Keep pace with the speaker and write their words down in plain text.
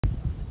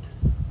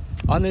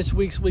On this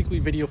week's weekly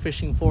video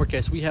fishing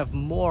forecast, we have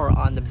more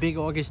on the big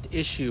August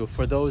issue.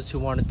 For those who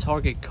want to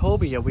target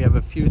cobia, we have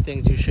a few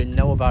things you should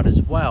know about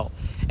as well.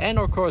 And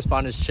our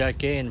correspondents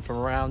check in from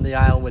around the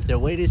island with their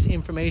latest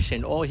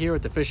information, all here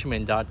at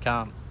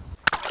thefisherman.com.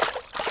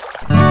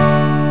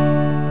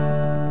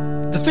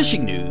 The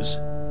fishing news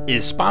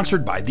is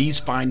sponsored by these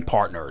fine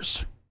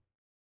partners.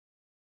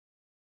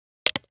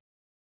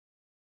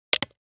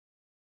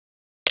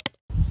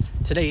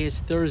 Today is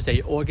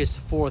Thursday,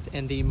 August 4th,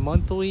 and the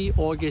monthly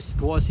August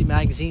glossy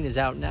magazine is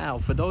out now.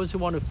 For those who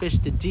want to fish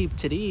the deep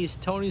to the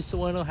east, Tony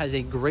Solano has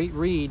a great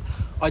read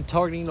on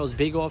targeting those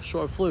big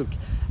offshore fluke.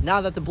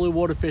 Now that the blue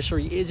water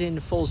fishery is in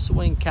full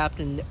swing,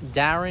 Captain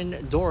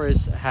Darren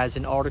Doris has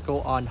an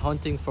article on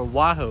hunting for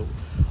wahoo.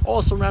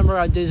 Also remember,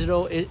 our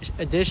digital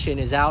edition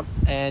is out,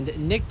 and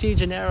Nick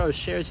DeGennaro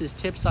shares his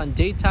tips on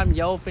daytime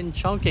yellowfin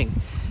chunking.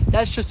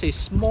 That's just a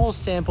small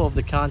sample of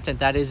the content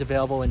that is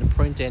available in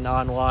print and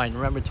online.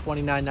 Remember,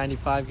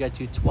 $29.95 gets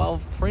you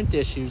 12 print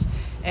issues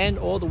and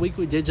all the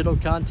weekly digital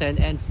content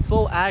and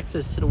full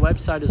access to the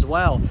website as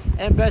well.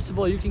 And best of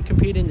all, you can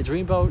compete in the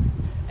Dreamboat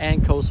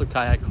and Coastal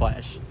Kayak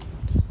Clash.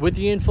 With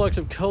the influx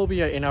of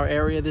cobia in our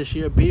area this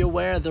year, be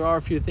aware there are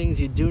a few things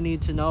you do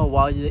need to know.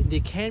 While they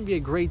can be a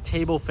great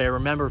table fare,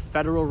 remember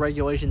federal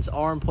regulations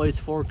are in place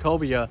for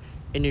cobia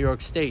in New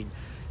York State.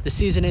 The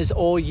season is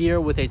all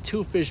year with a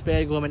 2-fish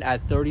bag limit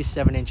at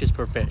 37 inches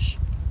per fish.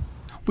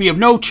 We have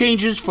no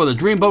changes for the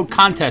Dreamboat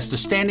contest. The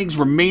standings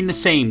remain the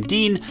same.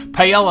 Dean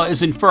Paella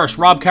is in first,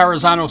 Rob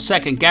Carazano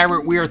second,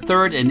 Garrett Weir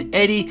third, and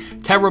Eddie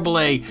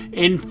Terribile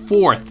in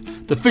fourth.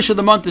 The fish of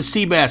the month is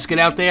sea bass. Get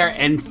out there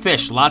and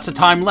fish. Lots of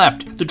time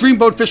left. The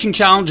Dreamboat Fishing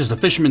Challenge is the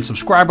Fisherman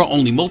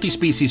subscriber-only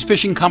multi-species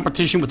fishing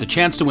competition with a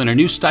chance to win a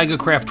new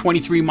Steigercraft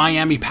 23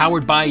 Miami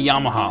powered by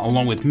Yamaha,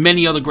 along with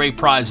many other great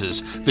prizes.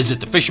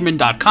 Visit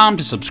thefisherman.com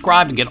to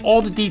subscribe and get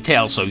all the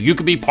details so you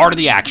can be part of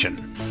the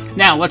action.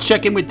 Now, let's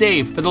check in with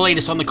Dave for the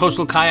latest on the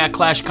Coastal Kayak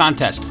Clash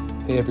contest.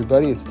 Hey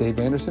everybody, it's Dave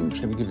Anderson. I'm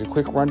just going to give you a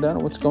quick rundown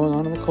of what's going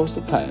on in the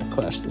Coastal Kayak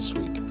Clash this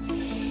week.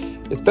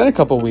 It's been a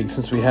couple weeks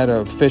since we had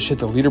a fish hit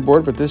the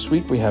leaderboard, but this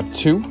week we have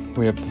two.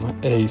 We have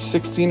a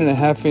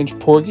 16.5-inch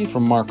porgy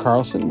from Mark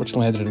Carlson, which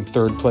landed in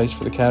third place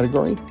for the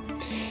category.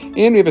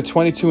 And we have a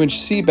 22-inch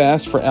sea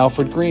bass for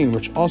Alfred Green,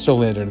 which also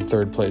landed in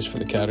third place for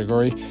the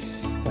category.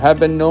 There have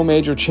been no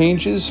major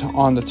changes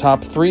on the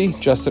top three.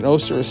 Justin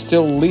Oster is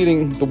still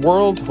leading the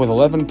world with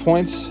 11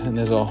 points, and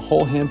there's a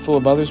whole handful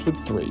of others with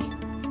 3.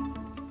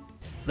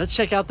 Let's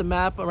check out the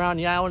map around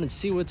the island and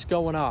see what's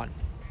going on.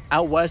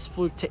 Out west,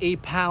 fluke to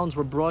 8 pounds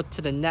were brought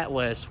to the net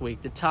last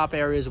week. The top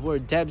areas were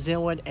Debs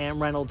Inlet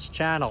and Reynolds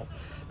Channel.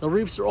 The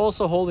reefs are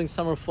also holding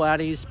summer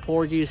flatties,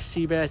 porgies,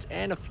 sea bass,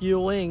 and a few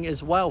ling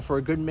as well for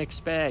a good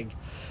mixed bag.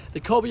 The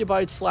cobia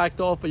bites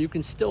slacked off, but you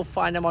can still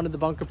find them under the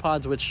bunker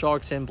pods with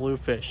sharks and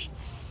bluefish.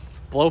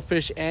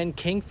 Blowfish and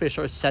kingfish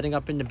are setting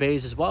up in the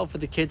bays as well for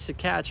the kids to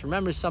catch.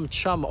 Remember, some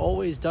chum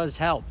always does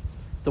help.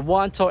 The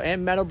Wanto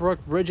and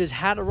Meadowbrook bridges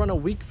had to run a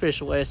weakfish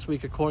last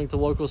week according to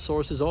local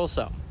sources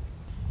also.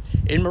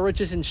 In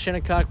Moriches and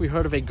Shinnecock, we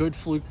heard of a good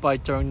fluke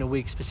bite during the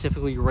week.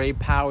 Specifically, Ray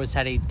Powers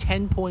had a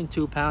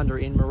 10.2-pounder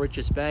in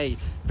Moriches Bay.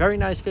 Very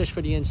nice fish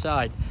for the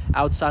inside.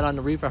 Outside on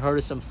the reef, I heard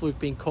of some fluke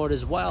being caught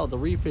as well. The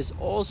reef is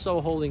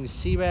also holding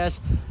sea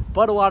bass,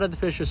 but a lot of the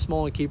fish are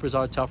small and keepers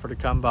are tougher to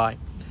come by.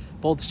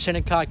 Both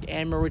Shinnecock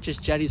and Moriches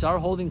jetties are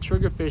holding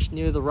triggerfish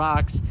near the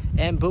rocks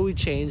and buoy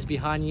chains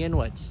behind the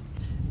inlets.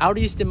 Out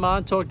east in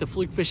Montauk, the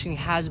fluke fishing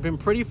has been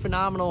pretty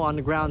phenomenal on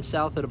the ground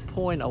south of the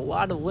point. A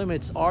lot of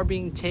limits are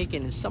being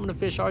taken, and some of the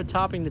fish are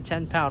topping the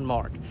 10-pound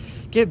mark.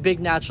 Give big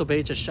natural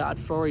baits a shot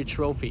for a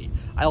trophy.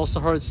 I also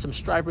heard some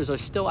stripers are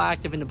still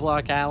active in the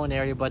Block Island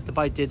area, but the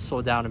bite did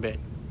slow down a bit.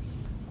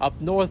 Up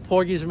north,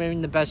 porgies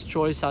remain the best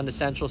choice on the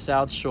central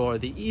south shore.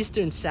 The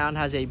eastern sound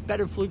has a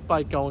better fluke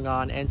bite going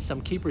on, and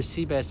some keeper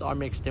sea bass are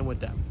mixed in with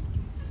them.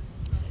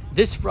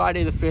 This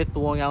Friday the 5th, the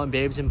Long Island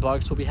Babes and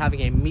Bucks will be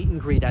having a meet and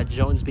greet at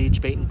Jones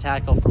Beach Bait and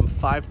Tackle from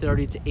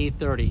 5:30 to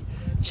 8:30.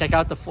 Check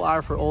out the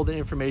flyer for all the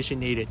information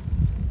needed.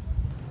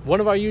 One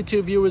of our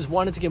YouTube viewers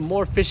wanted to get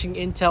more fishing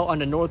intel on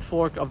the North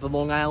Fork of the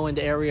Long Island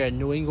area.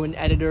 New England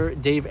editor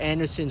Dave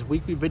Anderson's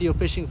weekly video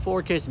fishing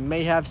forecast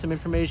may have some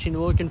information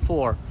you're looking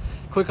for.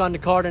 Click on the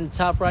card in the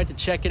top right to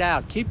check it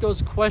out. Keep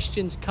those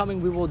questions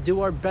coming. We will do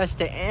our best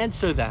to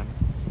answer them.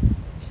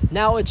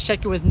 Now let's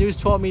check in with News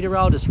 12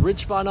 meteorologist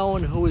Rich Von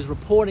Ohlen, who is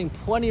reporting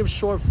plenty of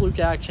short fluke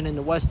action in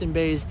the western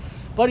bays,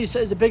 but he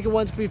says the bigger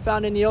ones can be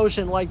found in the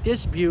ocean like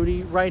this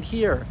beauty right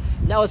here.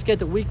 Now let's get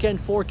the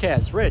weekend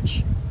forecast.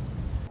 Rich.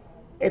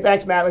 Hey,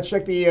 thanks, Matt. Let's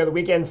check the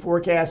weekend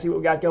forecast, see what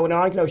we got going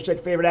on. You can always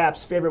check favorite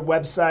apps, favorite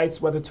websites,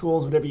 weather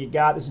tools, whatever you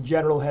got. This is a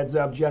general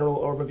heads-up,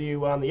 general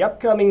overview on the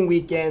upcoming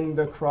weekend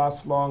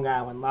across Long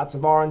Island. Lots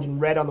of orange and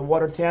red on the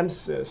water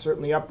temps,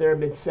 certainly up there,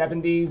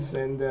 mid-70s,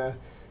 and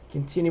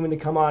continuing to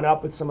come on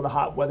up with some of the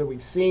hot weather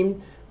we've seen.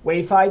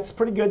 Wave heights,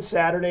 pretty good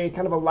Saturday,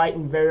 kind of a light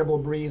and variable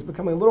breeze,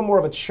 becoming a little more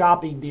of a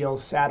choppy deal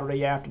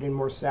Saturday afternoon,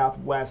 more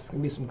southwest. Going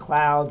to be some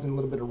clouds and a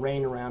little bit of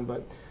rain around,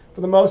 but For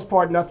the most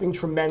part, nothing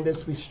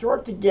tremendous. We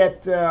start to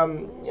get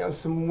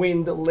some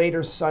wind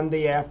later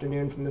Sunday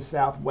afternoon from the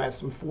southwest.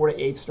 Some 4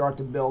 to 8 start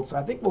to build. So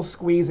I think we'll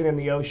squeeze it in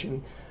the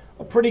ocean.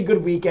 A pretty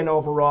good weekend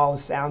overall.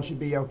 The sound should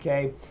be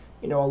okay.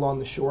 Along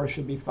the shore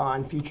should be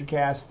fine.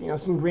 Futurecast,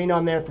 some green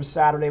on there for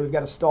Saturday. We've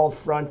got a stalled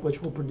front,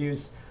 which will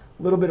produce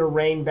a little bit of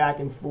rain back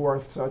and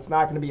forth. So it's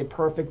not going to be a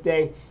perfect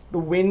day. The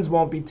winds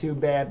won't be too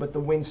bad, but the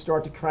winds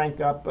start to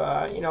crank up,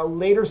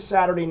 later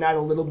Saturday night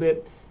a little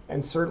bit.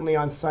 And certainly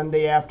on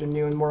Sunday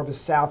afternoon, more of a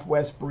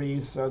southwest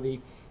breeze, so the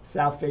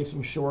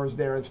south-facing shores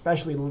there,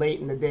 especially late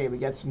in the day, we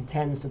get some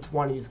 10s to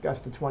 20s,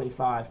 gusts to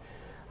 25.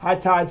 High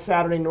tide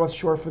Saturday, North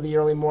Shore for the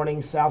early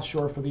morning, South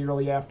Shore for the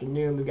early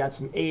afternoon. We've got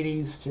some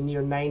 80s to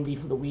near 90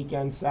 for the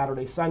weekend,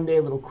 Saturday, Sunday,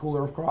 a little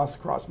cooler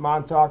across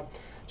Montauk.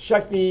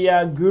 Check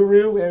the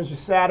Guru, there's your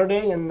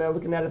Saturday, and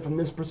looking at it from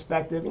this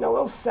perspective, a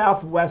little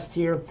southwest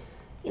here.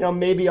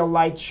 Maybe a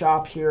light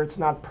chop here. It's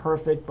not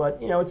perfect, but,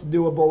 it's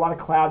doable. A lot of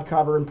cloud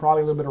cover and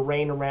probably a little bit of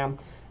rain around.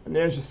 And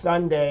there's your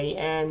Sunday.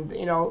 And,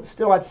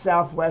 still at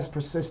southwest,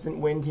 persistent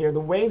wind here. The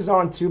waves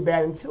aren't too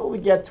bad until we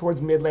get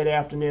towards mid-late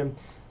afternoon.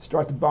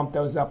 Start to bump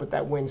those up with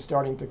that wind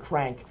starting to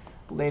crank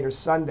later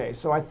Sunday.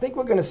 So I think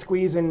we're going to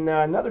squeeze in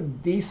another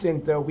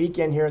decent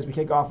weekend here as we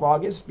kick off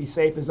August. Be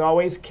safe as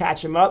always.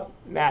 Catch 'em up.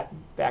 Matt,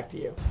 back to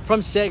you.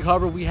 From Sag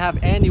Harbor, we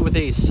have Andy with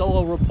a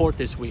solo report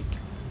this week.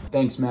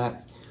 Thanks,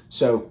 Matt.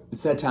 So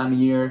it's that time of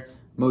year.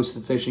 Most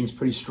of the fishing's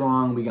pretty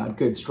strong. We got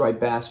good striped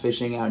bass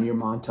fishing out near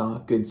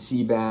Montauk, good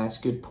sea bass,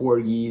 good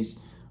porgies,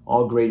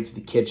 all great for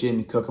the kitchen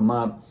to cook them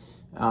up.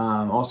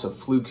 Also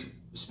fluke,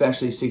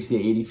 especially 60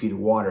 to 80 feet of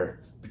water,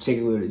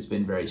 particularly has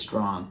been very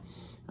strong.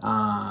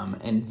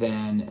 And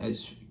then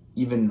as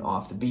even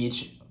off the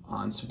beach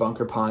on some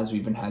bunker ponds,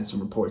 we've even had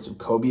some reports of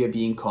cobia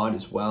being caught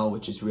as well,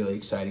 which is really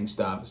exciting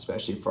stuff,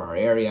 especially for our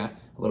area,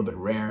 a little bit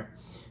rare.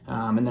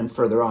 And then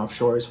further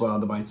offshore as well,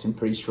 the bite's been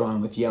pretty strong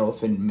with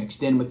yellowfin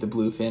mixed in with the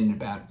bluefin,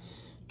 about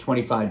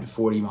 25 to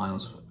 40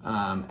 miles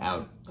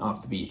out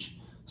off the beach.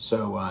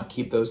 So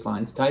keep those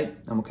lines tight,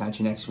 and we'll catch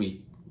you next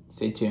week.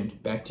 Stay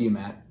tuned. Back to you,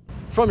 Matt.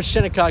 From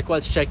Shinnecock,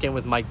 let's check in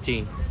with Mike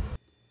Dean.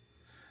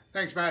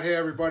 Thanks, Matt. Hey,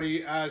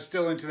 everybody.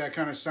 Still into that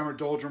kind of summer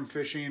doldrum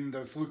fishing.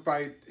 The fluke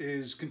bite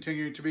is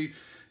continuing to be,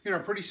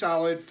 pretty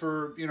solid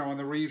for, on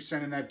the reefs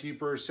and in that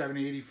deeper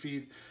 70, 80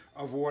 feet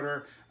of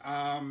water.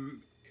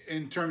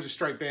 In terms of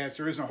striped bass,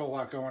 there isn't a whole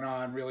lot going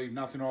on, really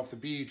nothing off the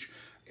beach.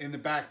 In the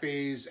back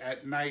bays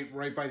at night,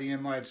 right by the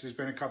inlets, there's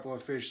been a couple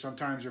of fish.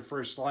 Sometimes they're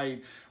first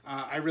light.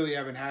 I really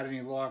haven't had any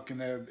luck. In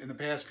the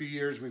past few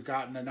years, we've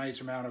gotten a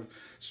nice amount of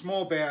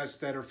small bass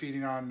that are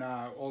feeding on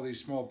all these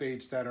small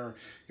baits that are,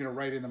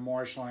 right in the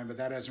marsh line, but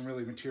that hasn't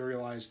really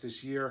materialized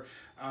this year.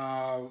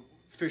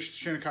 Fished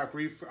Shinnecock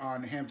Reef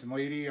on Hampton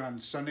Lady on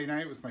Sunday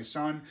night with my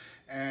son,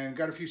 and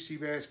got a few sea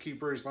bass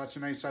keepers, lots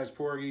of nice sized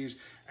porgies,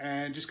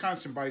 and just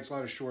constant bites, a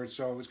lot of shorts,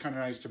 so it was kind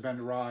of nice to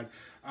bend a rod.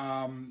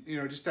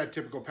 Just that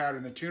typical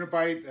pattern. The tuna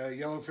bite,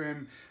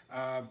 yellowfin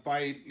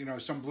bite,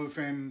 some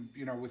bluefin,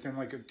 within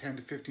like a 10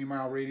 to 15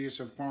 mile radius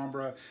of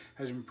Quambra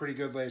has been pretty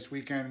good last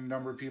weekend. A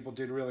number of people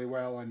did really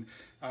well, and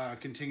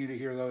continue to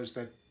hear those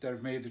that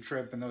have made the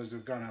trip and those that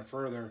have gone out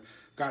further,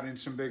 gotten in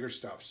some bigger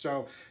stuff.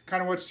 So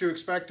kind of what's to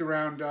expect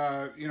around,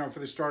 for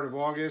the start of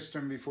August,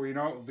 and before you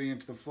know it, we'll be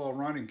into the full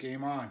run and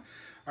game on.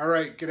 All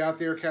right, get out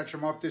there, catch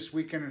them up this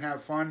weekend, and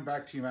have fun.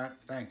 Back to you, Matt.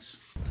 Thanks.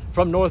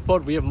 From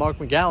Northport, we have Mark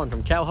McGowan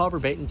from Cow Harbor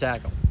Bait and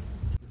Tackle.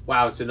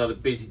 Wow, it's another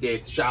busy day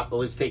at the shop, but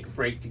let's take a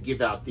break to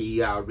give out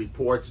the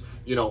reports.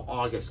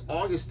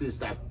 August is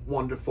that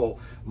wonderful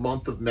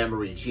month of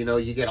memories.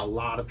 You get a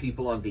lot of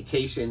people on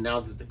vacation. Now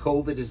that the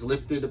COVID is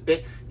lifted a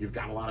bit, you've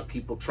got a lot of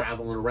people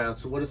traveling around.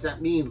 So what does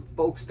that mean?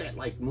 Folks that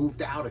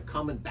moved out are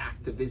coming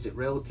back to visit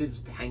relatives,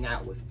 to hang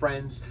out with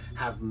friends,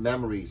 have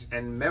memories.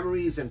 And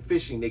memories and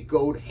fishing, they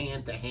go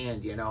hand to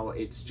hand.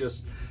 It's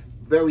just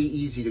very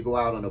easy to go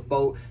out on a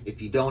boat.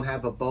 If you don't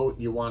have a boat,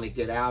 you want to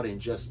get out and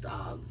just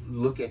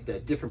look at the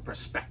different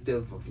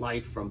perspective of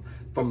life from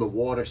the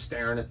water,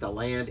 staring at the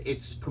land.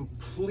 It's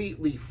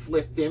completely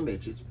flipped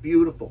image. It's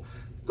beautiful.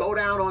 Go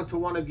down onto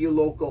one of your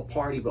local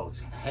party boats,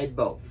 head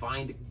boat,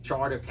 find a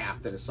charter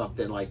captain or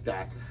something like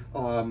that,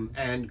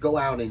 and go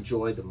out and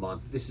enjoy the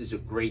month. This is a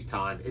great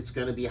time. It's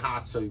going to be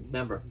hot, so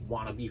remember,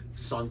 want to be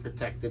sun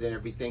protected and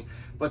everything.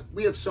 But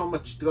we have so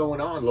much going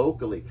on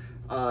locally.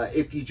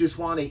 If you just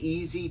want an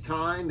easy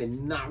time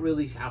and not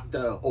really have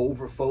to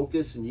over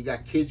focus, and you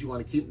got kids you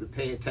want to keep them to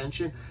pay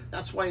attention,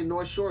 that's why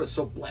North Shore is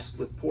so blessed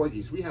with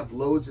porgies. We have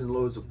loads and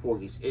loads of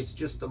porgies. It's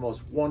just the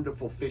most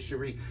wonderful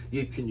fishery.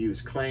 You can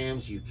use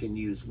clams, you can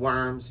use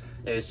worms.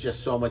 There's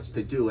just so much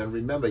to do. And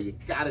remember, you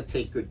got to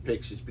take good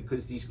pictures,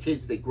 because these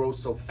kids, they grow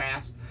so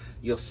fast.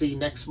 You'll see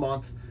next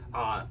month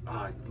a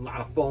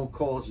lot of phone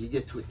calls. You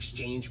get to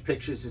exchange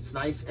pictures. It's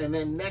nice. And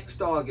then next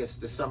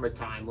August, the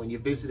summertime, when you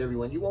visit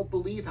everyone, you won't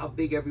believe how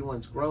big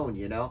everyone's grown,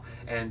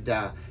 and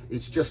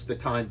it's just the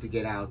time to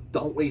get out.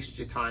 Don't waste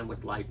your time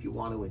with life. You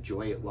want to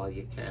enjoy it while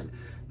you can.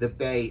 The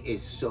bay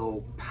is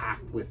so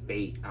packed with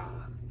bait.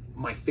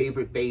 My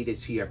favorite bait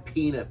is here,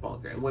 peanut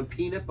bunker. And when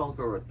peanut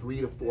bunker are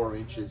 3 to 4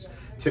 inches,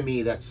 to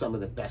me, that's some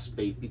of the best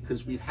bait,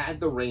 because we've had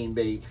the rain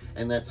bait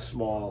and that's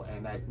small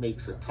and that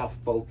makes a tough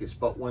focus.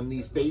 But when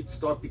these baits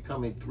start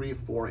becoming 3 or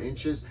 4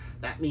 inches,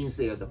 that means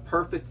they are the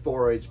perfect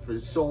forage for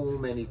so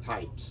many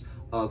types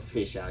of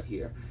fish out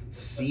here.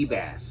 Sea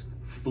bass,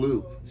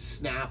 fluke,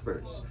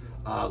 snappers,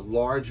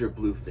 larger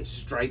bluefish,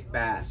 striped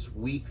bass,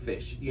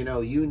 weakfish, you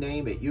know, you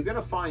name it. You're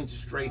gonna find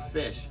stray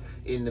fish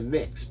in the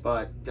mix,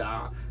 but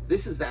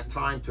this is that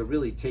time to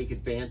really take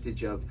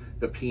advantage of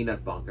the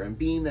peanut bunker. And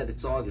being that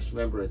it's August,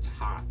 remember it's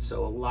hot,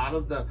 so a lot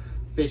of the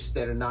fish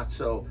that are not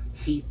so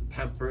heat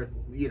temperate,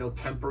 you know,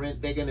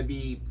 temperate, they're gonna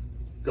be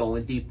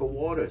going deeper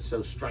waters.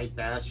 So striped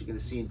bass you're going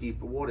to see in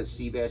deeper waters,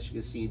 sea bass you're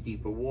going to see in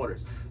deeper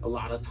waters. A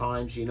lot of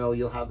times, you know,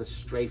 you'll have a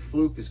stray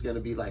fluke is going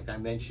to be, like I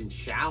mentioned,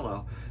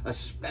 shallow,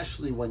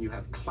 especially when you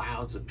have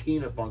clouds of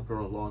peanut bunker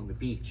along the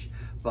beach.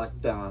 But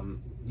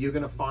you're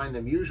going to find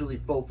them usually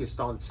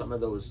focused on some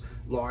of those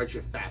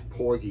larger fat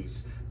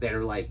porgies that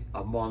are like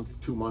a month,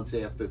 2 months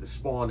after the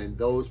spawn, and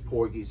those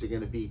porgies are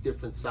going to be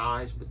different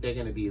size, but they're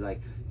going to be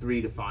like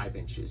 3 to 5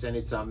 inches, and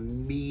it's a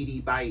meaty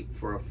bite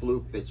for a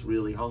fluke that's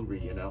really hungry,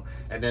 you know.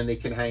 And then they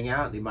can hang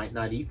out, they might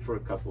not eat for a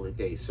couple of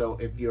days. So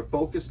if you're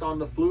focused on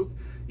the fluke,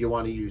 you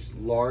want to use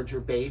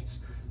larger baits,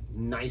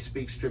 nice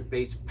big strip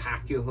baits,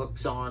 pack your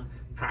hooks on,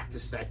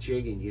 practice that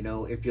jigging. You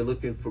know, if you're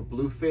looking for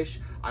bluefish,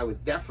 I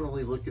would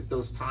definitely look at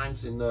those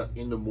times in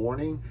the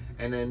morning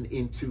and then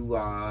into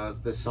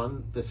the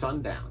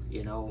sundown,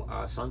 you know,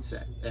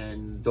 sunset,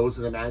 and those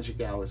are the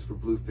magic hours for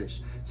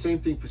bluefish. Same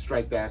thing for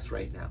striped bass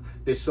right now.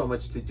 There's so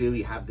much to do.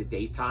 You have the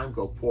daytime,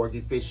 go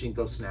porgy fishing,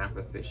 go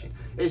snapper fishing.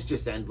 It's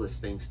just endless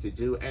things to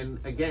do. And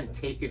again,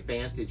 take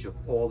advantage of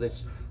all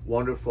this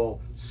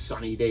wonderful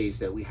sunny days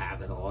that we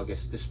have in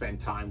August to spend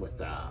time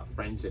with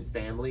friends and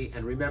family.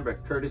 And remember,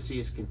 courtesy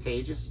is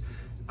contagious.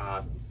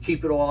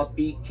 Keep it all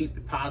upbeat, keep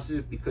it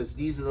positive, because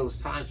these are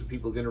those times when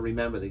people are going to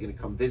remember. They're going to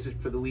come visit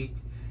for the week.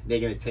 They're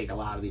going to take a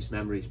lot of these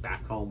memories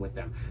back home with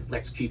them.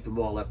 Let's keep them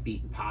all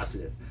upbeat and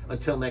positive.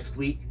 Until next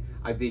week,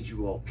 I bid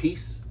you all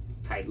peace,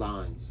 tight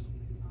lines.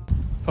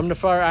 From the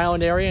Fire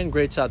Island area in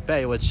Great South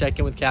Bay, let's check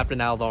in with Captain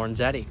Al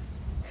Lorenzetti.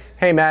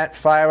 Hey Matt,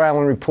 Fire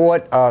Island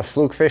report.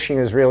 Fluke fishing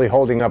is really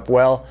holding up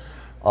well.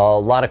 A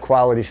lot of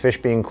quality fish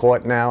being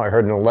caught now. I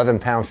heard an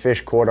 11-pound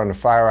fish caught on the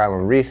Fire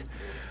Island Reef.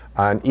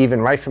 And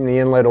even right from the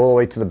inlet all the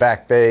way to the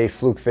back bay,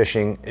 fluke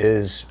fishing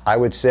is, I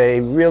would say,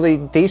 really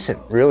decent,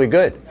 really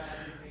good.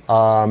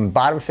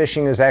 Bottom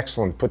fishing is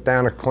excellent. Put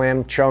down a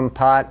clam chum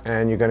pot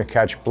and you're going to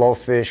catch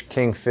blowfish,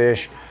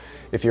 kingfish.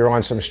 If you're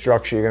on some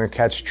structure, you're going to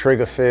catch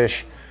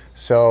triggerfish.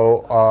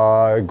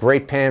 So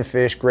great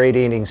panfish, great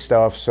eating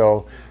stuff.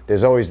 So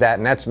there's always that,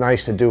 and that's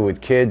nice to do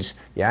with kids.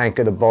 You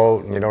anchor the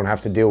boat and you don't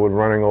have to deal with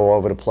running all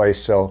over the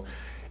place. So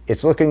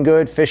it's looking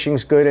good.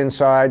 Fishing's good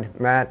inside,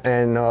 Matt.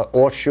 And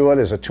offshore,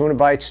 there's a tuna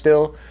bite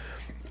still.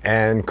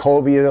 And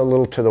cobia a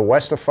little to the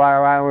west of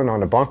Fire Island on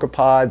the bunker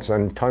pods,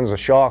 and tons of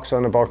sharks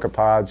on the bunker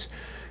pods.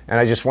 And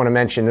I just want to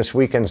mention this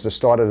weekend's the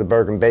start of the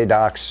Bergen Bay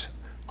Docks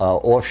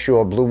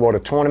offshore blue water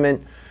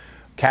tournament.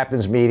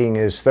 Captain's meeting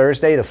is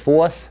Thursday the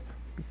 4th.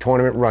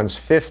 Tournament runs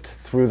 5th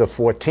through the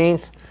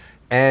 14th.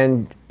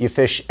 And you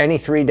fish any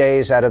 3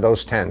 days out of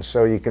those 10,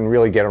 so you can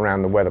really get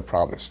around the weather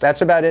problems.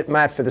 That's about it,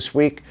 Matt, for this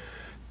week.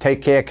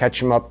 Take care,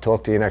 catch them up,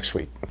 talk to you next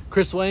week.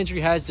 Chris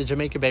Landry has the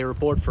Jamaica Bay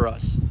report for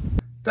us.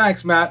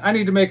 Thanks, Matt. I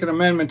need to make an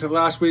amendment to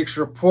last week's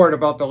report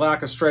about the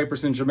lack of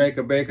stripers in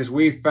Jamaica Bay, because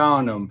we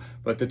found them.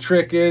 But the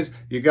trick is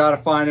you got to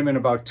find them in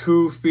about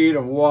 2 feet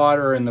of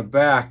water in the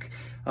back.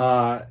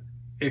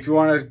 If you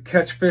want to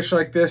catch fish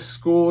like this,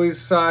 schoolie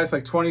size,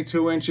 like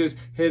 22 inches,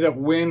 hit up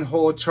Wind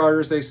Hole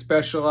Charters. They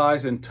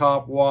specialize in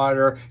top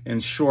water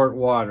and short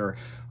water.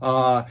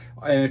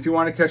 And if you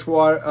want to catch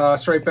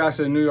striped bass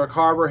in New York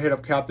Harbor, hit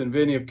up Captain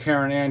Vinny of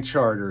Karen Ann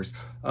Charters.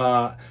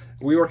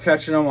 We were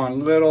catching them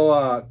on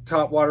little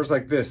top waters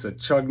like this. The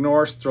Chug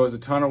Norse throws a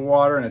ton of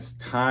water and it's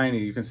tiny.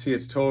 You can see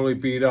it's totally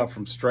beat up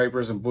from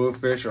stripers and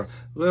bluefish, or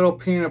little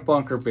peanut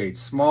bunker baits,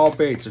 small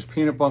baits. There's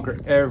peanut bunker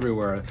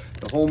everywhere.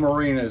 The whole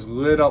marina is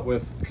lit up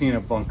with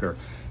peanut bunker.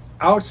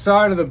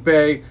 Outside of the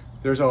bay,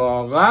 there's a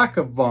lack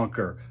of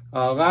bunker.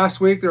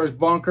 Last week there was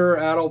bunker,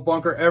 adult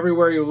bunker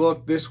everywhere you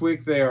look. This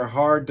week they are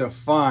hard to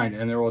find,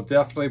 and there will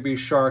definitely be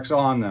sharks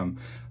on them.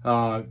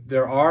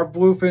 There are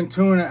bluefin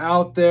tuna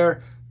out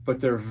there, but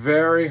they're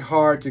very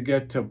hard to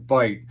get to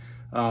bite.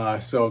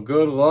 So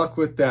good luck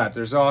with that.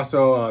 There's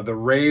also the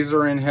rays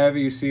are in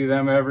heavy. You see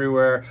them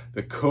everywhere.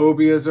 The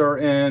cobias are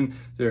in.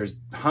 There's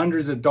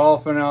hundreds of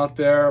dolphin out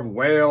there,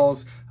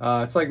 whales.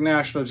 It's like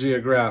National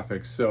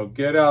Geographic. So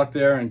get out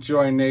there,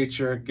 enjoy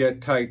nature,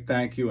 get tight.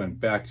 Thank you, and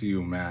back to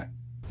you, Matt.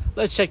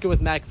 Let's check in with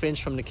Mac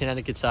Finch from the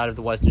Connecticut side of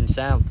the Western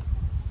Sound.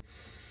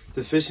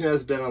 The fishing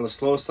has been on the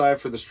slow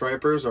side for the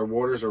stripers. Our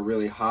waters are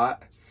really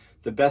hot.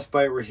 The best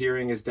bite we're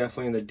hearing is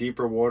definitely in the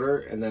deeper water,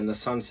 and then the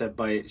sunset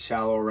bite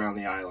shallow around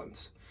the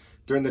islands.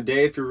 During the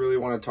day, if you really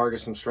want to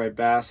target some striped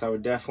bass, I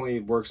would definitely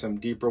work some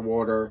deeper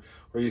water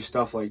or use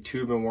stuff like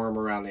tube and worm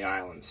around the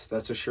islands.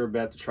 That's a sure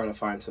bet to try to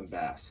find some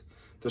bass.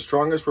 The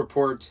strongest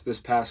reports this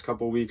past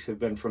couple weeks have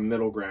been from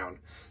middle ground.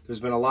 There's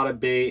been a lot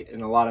of bait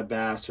and a lot of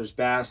bass. There's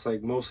bass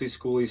like mostly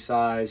schoolie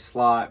size,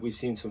 slot. We've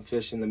seen some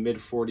fish in the mid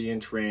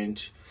 40-inch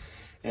range.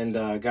 And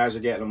guys are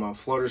getting them on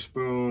flutter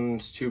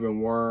spoons, tube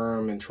and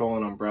worm, and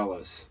trolling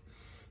umbrellas.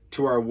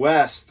 To our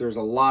west, there's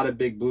a lot of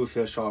big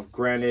bluefish off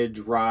Greenwich,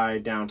 Rye,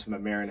 down to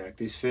Mamaroneck.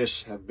 These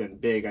fish have been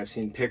big. I've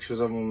seen pictures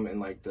of them in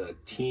like the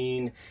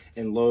teen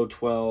and low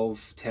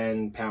 12,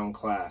 10-pound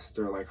class.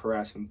 They're like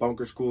harassing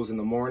bunker schools in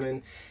the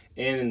morning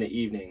and in the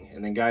evening.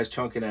 And then guys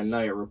chunking at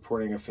night are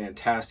reporting a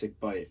fantastic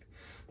bite.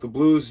 The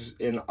blues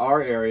in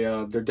our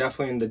area, they're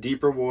definitely in the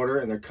deeper water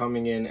and they're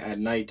coming in at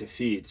night to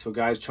feed. So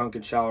guys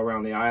chunking shallow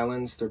around the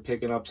islands, they're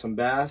picking up some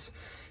bass,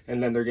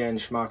 and then they're getting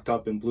schmocked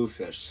up in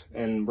bluefish.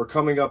 And we're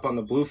coming up on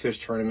the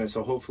bluefish tournament,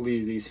 so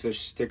hopefully these fish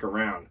stick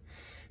around.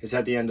 It's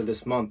at the end of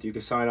this month. You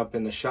can sign up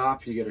in the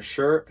shop, you get a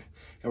shirt,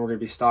 and we're going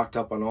to be stocked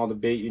up on all the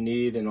bait you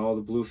need and all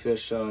the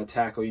bluefish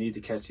tackle you need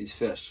to catch these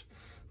fish.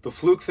 The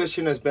fluke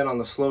fishing has been on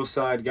the slow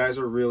side. Guys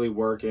are really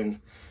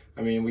working.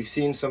 I mean, we've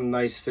seen some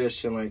nice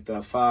fish in like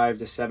the 5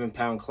 to 7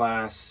 pound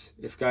class.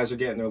 If guys are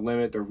getting their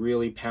limit, they're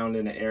really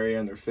pounding the area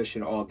and they're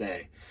fishing all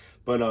day.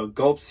 But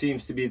gulp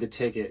seems to be the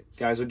ticket.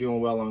 Guys are doing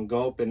well on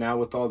gulp, and now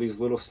with all these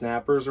little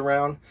snappers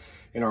around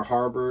in our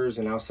harbors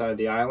and outside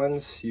the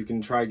islands, you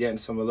can try getting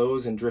some of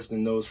those and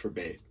drifting those for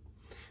bait.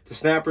 The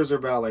snappers are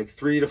about like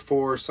 3 to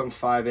 4, some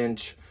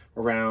 5-inch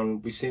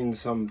around. We've seen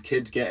some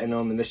kids getting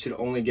them, and this should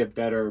only get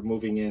better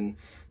moving in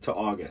to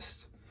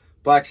August.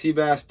 Black sea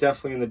bass,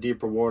 definitely in the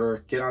deeper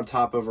water. Get on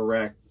top of a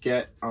wreck,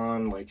 get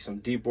on like some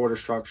deep water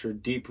structure,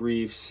 deep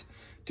reefs,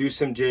 do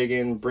some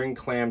jigging, bring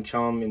clam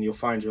chum, and you'll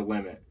find your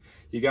limit.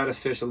 You got to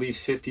fish at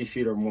least 50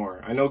 feet or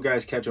more. I know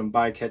guys catch them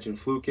by catching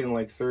fluking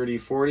like 30,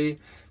 40,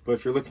 but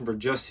if you're looking for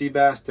just sea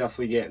bass,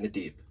 definitely get in the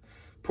deep.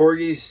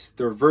 Porgies,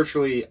 they're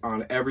virtually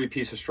on every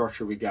piece of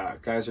structure we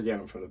got. Guys are getting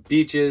them from the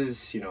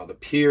beaches, you know, the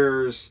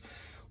piers,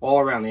 all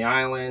around the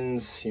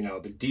islands, you know,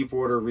 the deep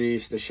water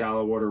reefs, the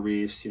shallow water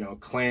reefs, you know,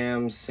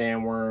 clams,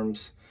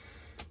 sandworms,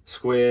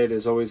 squid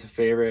is always a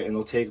favorite, and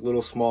they'll take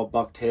little small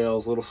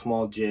bucktails, little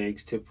small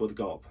jigs tipped with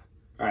gulp.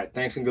 All right,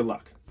 thanks and good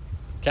luck.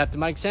 Captain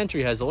Mike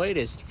Centry has the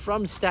latest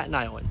from Staten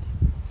Island.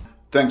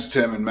 Thanks,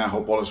 Tim and Matt.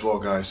 Hope all is well,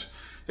 guys.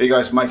 Hey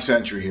guys, Mike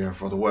Centry here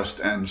for the West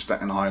End,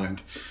 Staten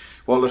Island.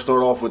 Well, let's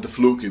start off with the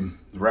fluking.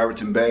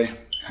 Raritan Bay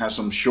has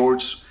some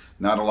shorts,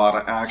 not a lot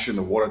of action.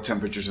 The water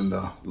temperature's in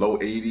the low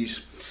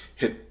 80s.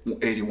 Hit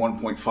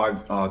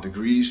 81.5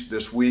 degrees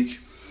this week,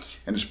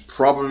 and it's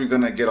probably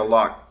going to get a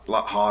lot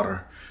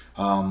hotter.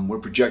 We're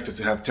projected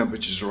to have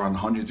temperatures around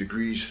 100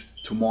 degrees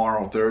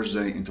tomorrow,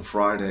 Thursday into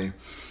Friday.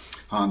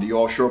 On the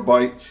offshore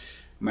bite,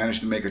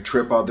 managed to make a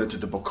trip out there to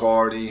the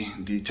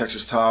Bacardi, the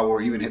Texas Tower,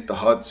 even hit the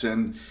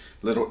Hudson,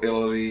 Little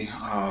Italy,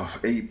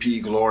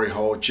 AP, Glory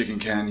Hole, Chicken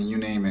Canyon, you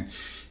name it.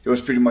 It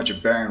was pretty much a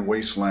barren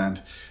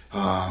wasteland.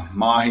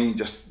 Mahi,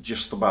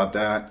 just about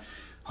that.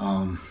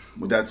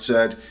 With that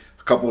said,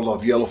 a couple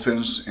of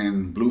yellowfins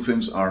and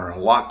bluefins are a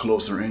lot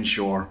closer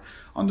inshore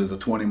under the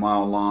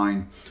 20-mile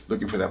line,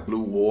 looking for that blue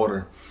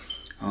water.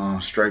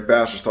 Striped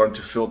bass are starting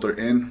to filter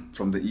in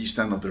from the east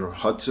end of the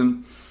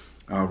Hudson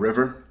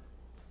River.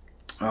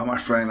 My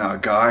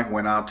friend Guy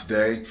went out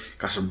today,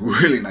 got some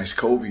really nice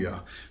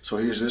cobia. So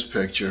here's this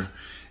picture,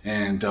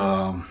 and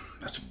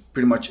that's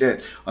pretty much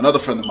it. Another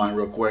friend of mine,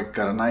 real quick,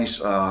 got a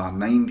nice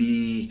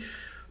 90,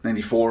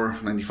 94,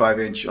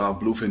 95-inch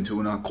bluefin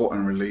tuna, caught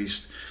and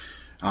released.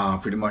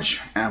 Pretty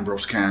much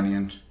Ambrose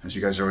Canyon, as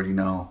you guys already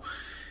know,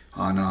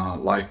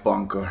 on Life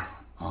Bunker.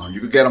 You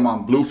could get them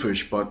on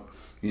Bluefish, but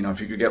you know, if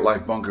you could get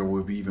Life Bunker, it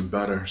would be even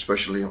better,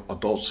 especially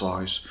adult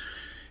size.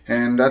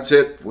 And that's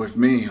it with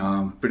me.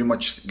 Pretty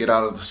much get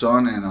out of the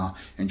sun and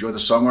enjoy the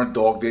summer.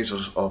 Dog days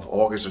of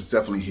August are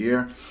definitely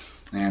here,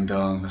 and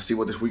let's see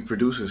what this week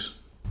produces.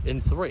 In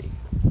 3,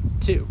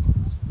 2,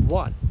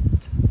 1.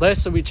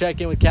 Lastly, we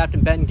check in with Captain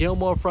Ben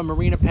Gilmore from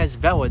Marina Pez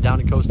Vela down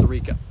in Costa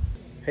Rica.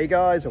 Hey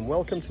guys, and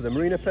welcome to the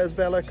Marina Pez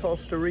Vela,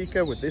 Costa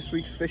Rica with this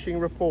week's fishing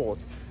report.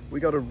 We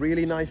got a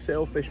really nice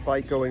sailfish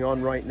bite going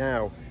on right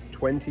now,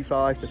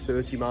 25 to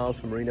 30 miles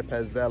from Marina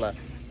Pez Vela.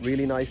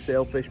 Really nice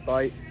sailfish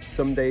bite,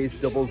 some days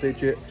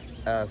double-digit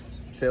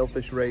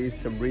sailfish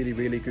raised, some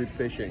really good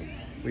fishing.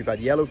 We've had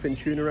yellowfin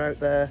tuna out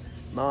there,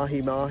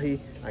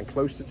 mahi, and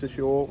closer to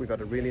shore, we've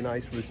had a really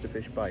nice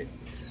roosterfish bite.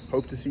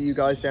 Hope to see you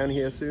guys down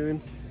here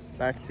soon.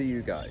 Back to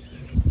you guys.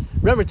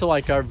 Remember to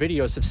like our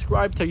video,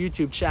 subscribe to our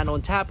YouTube channel,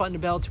 and tap on the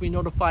bell to be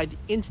notified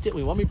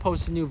instantly when we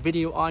post a new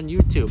video on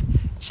YouTube.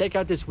 Check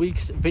out this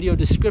week's video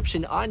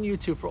description on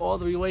YouTube for all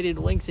the related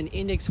links and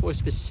index for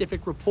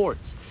specific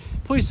reports.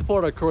 Please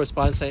support our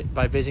correspondents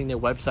by visiting their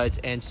websites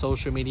and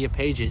social media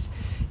pages.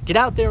 Get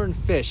out there and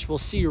fish. We'll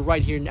see you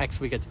right here next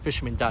week at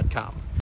thefisherman.com.